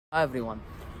Hi everyone,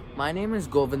 my name is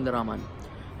Govind Raman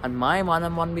and my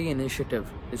 1M1B initiative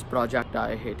is Project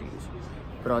Diabetes.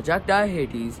 Project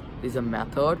Diabetes is a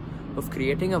method of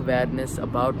creating awareness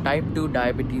about type 2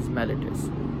 diabetes mellitus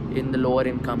in the lower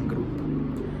income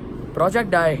group.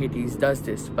 Project Diabetes does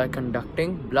this by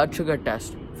conducting blood sugar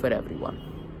tests for everyone.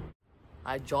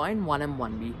 I joined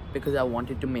 1M1B because I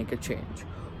wanted to make a change.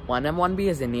 1M1B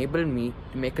has enabled me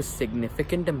to make a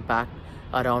significant impact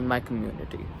around my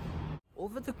community.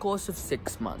 Over the course of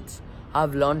 6 months,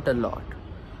 I've learned a lot.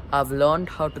 I've learned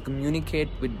how to communicate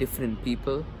with different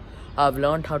people. I've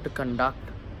learned how to conduct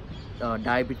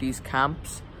diabetes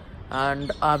camps,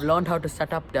 and I've learned how to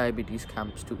set up diabetes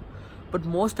camps too. But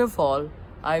most of all,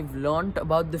 I've learned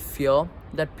about the fear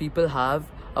that people have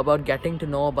about getting to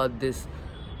know about this,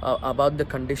 about the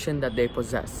condition that they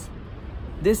possess.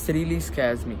 This really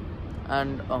scares me.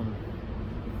 And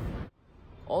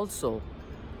also,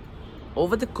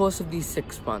 over the course of these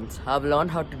 6 months, I've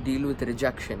learned how to deal with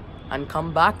rejection and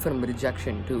come back from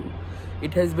rejection too.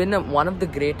 It has been one of the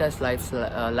greatest life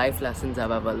lessons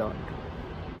I've ever learned.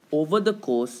 Over the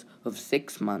course of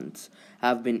 6 months,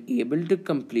 I've been able to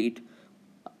complete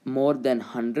more than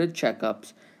 100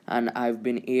 checkups and I've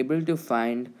been able to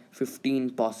find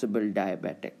 15 possible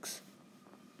diabetics.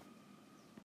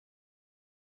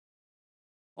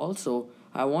 Also,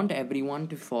 I want everyone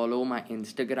to follow my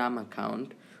Instagram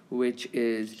account, which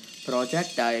is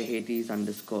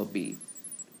projectdiabetes_B.